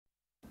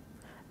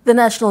The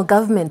national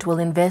government will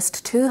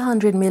invest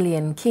 200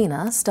 million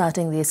kina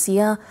starting this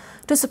year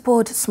to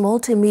support small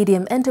to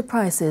medium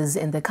enterprises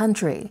in the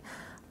country.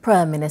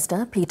 Prime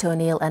Minister Peter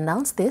O'Neill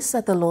announced this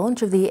at the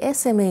launch of the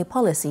SME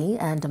policy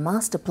and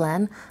master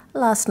plan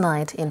last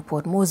night in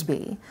Port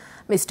Moresby.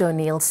 Mr.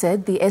 O'Neill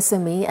said the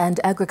SME and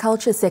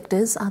agriculture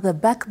sectors are the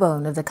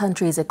backbone of the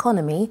country's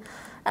economy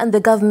and the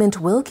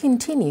government will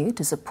continue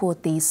to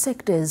support these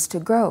sectors to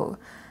grow.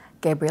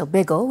 Gabriel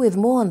Bego with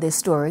more on this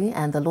story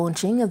and the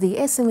launching of the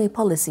SME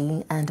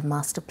policy and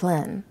master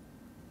plan.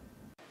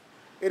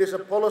 It is a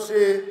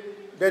policy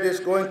that is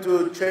going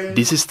to change.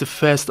 This is the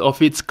first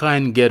of its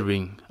kind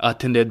gathering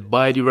attended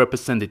by the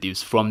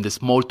representatives from the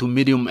small to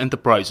medium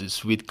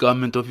enterprises with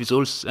government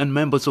officials and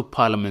members of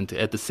parliament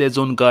at the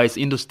Saison Guys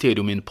Indoor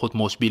Stadium in Port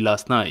Moresby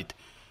last night.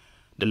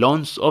 The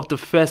launch of the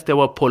first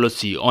ever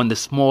policy on the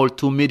small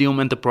to medium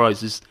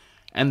enterprises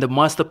and the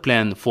master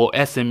plan for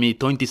SME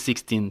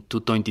 2016 to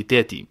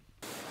 2030.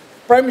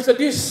 Prime Minister,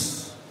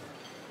 this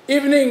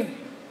evening,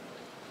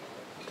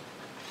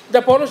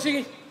 the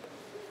policy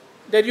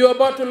that you are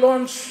about to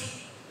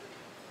launch,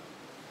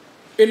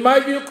 in my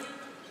view,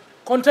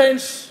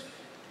 contains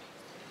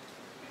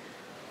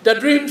the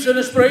dreams and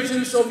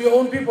aspirations of your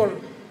own people,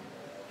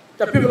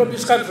 the people of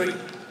this country.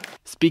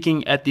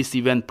 Speaking at this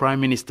event, Prime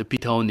Minister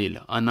Peter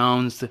O'Neill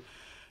announced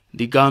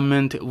the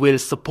government will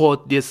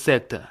support this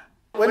sector.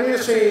 When you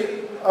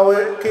see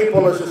our key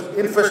policies,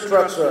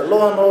 infrastructure,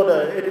 law and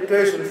order,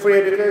 education, free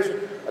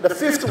education, the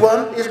fifth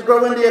one is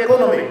growing the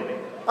economy.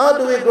 How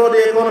do we grow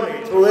the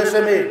economy? Through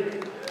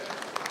SME.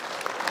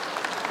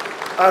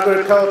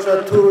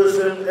 Agriculture,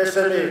 tourism,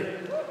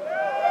 SME.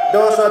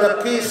 Those are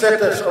the key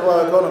sectors of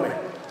our economy.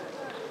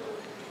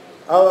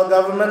 Our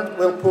government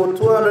will put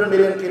 200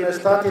 million kina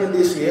starting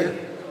this year.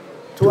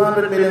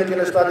 200 million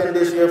kina starting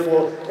this year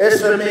for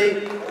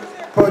SME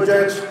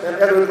projects and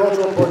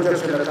agricultural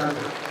projects in the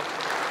country.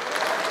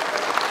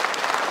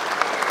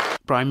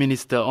 Prime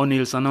Minister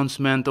O'Neill's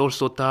announcement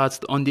also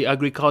touched on the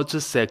agriculture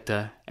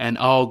sector, and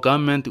our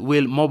government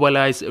will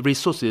mobilize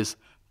resources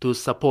to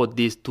support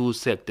these two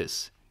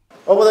sectors.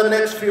 Over the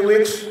next few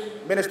weeks,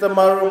 Minister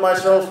Maru,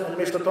 myself and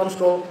Mr.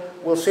 Tomsko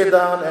will sit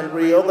down and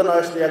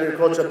reorganize the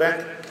Agriculture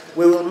Bank.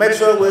 We will make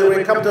sure we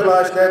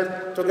recapitalize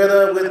that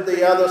together with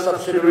the other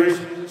subsidiaries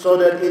so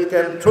that it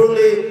can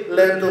truly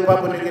lend to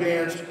Papua New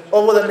Guineans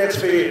over the next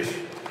few years.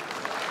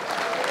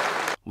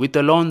 With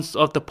the launch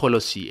of the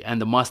policy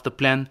and the master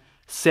plan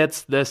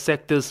sets the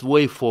sector's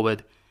way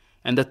forward,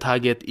 and the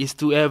target is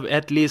to have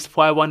at least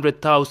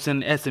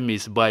 500,000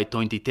 SMEs by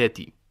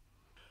 2030.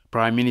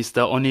 Prime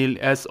Minister O'Neill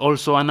has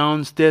also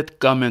announced that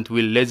government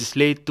will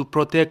legislate to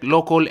protect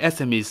local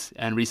SMEs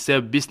and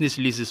reserve business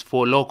leases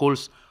for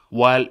locals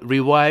while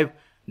revive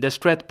the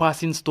Strait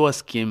Passing Store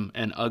Scheme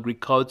and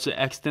agriculture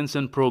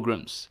extension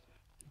programs.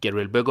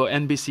 Gabriel Bego,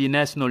 NBC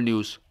National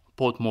News,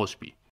 Port Moresby.